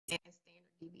and standard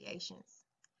deviations.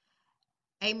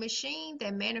 A machine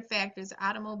that manufactures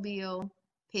automobile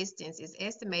pistons is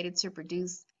estimated to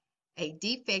produce a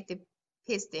defective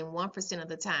piston 1% of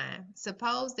the time.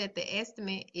 Suppose that the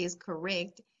estimate is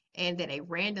correct and that a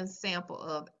random sample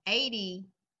of 80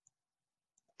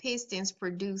 pistons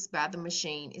produced by the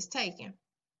machine is taken.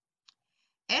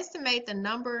 Estimate the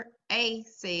number, A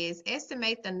says,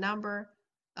 estimate the number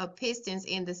of pistons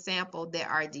in the sample that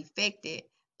are defective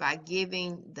by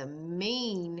giving the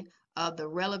mean of the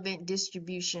relevant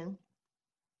distribution,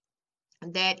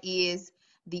 that is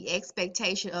the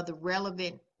expectation of the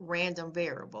relevant random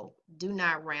variable. Do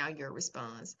not round your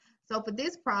response. So for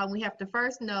this problem, we have to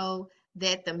first know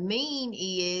that the mean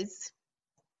is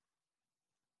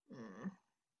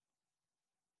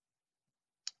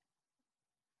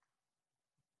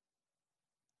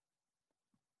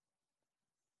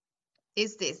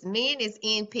this. Mean is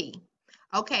NP.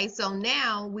 Okay, so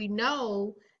now we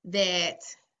know that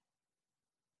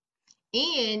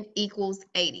N equals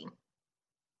 80.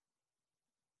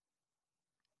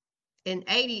 And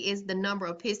 80 is the number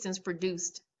of pistons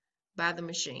produced by the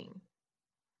machine.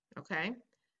 Okay.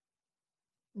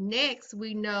 Next,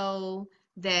 we know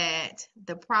that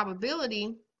the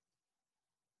probability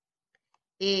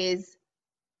is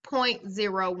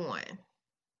 0.01.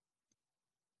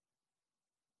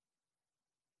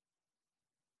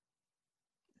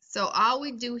 So all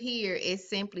we do here is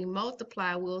simply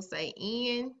multiply. We'll say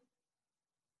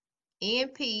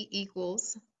NP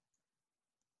equals,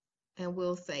 and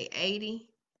we'll say 80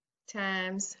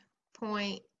 times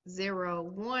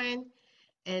 0.01,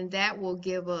 and that will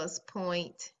give us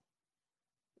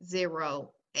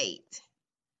 0.08.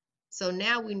 So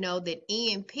now we know that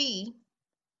NP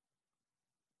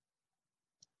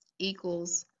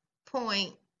equals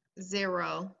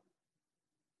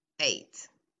 0.08.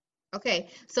 Okay,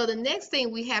 so the next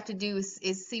thing we have to do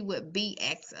is see what B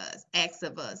asks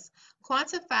of us.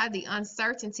 Quantify the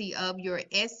uncertainty of your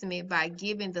estimate by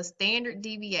giving the standard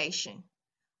deviation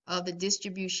of the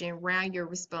distribution round your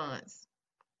response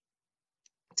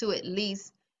to at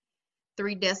least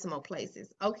 3 decimal places.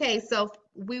 Okay, so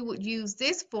we would use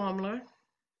this formula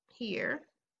here.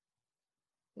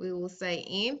 We will say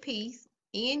NP,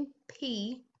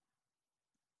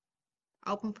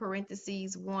 open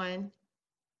parentheses, 1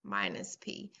 minus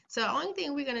P. So the only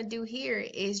thing we're going to do here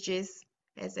is just,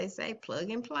 as they say,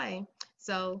 plug and play.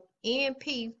 So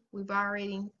NP, we've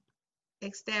already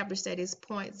established that is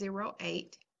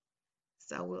 0.08.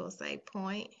 So we'll say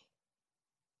 0.08.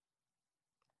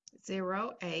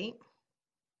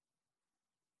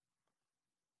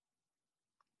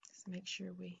 Let's make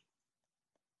sure we...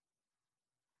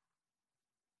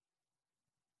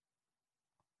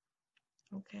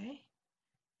 Okay.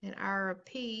 And our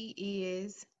P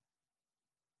is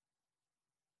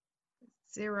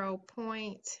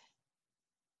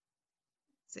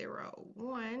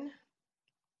 0.01,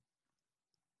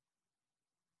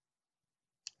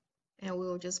 and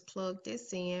we'll just plug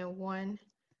this in. 1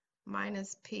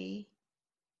 minus P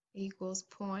equals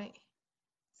 0.01.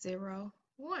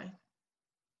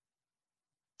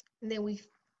 And then we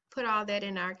put all that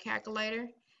in our calculator,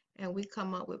 and we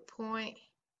come up with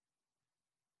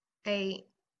 0.890.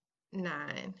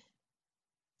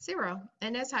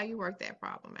 And that's how you work that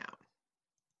problem out.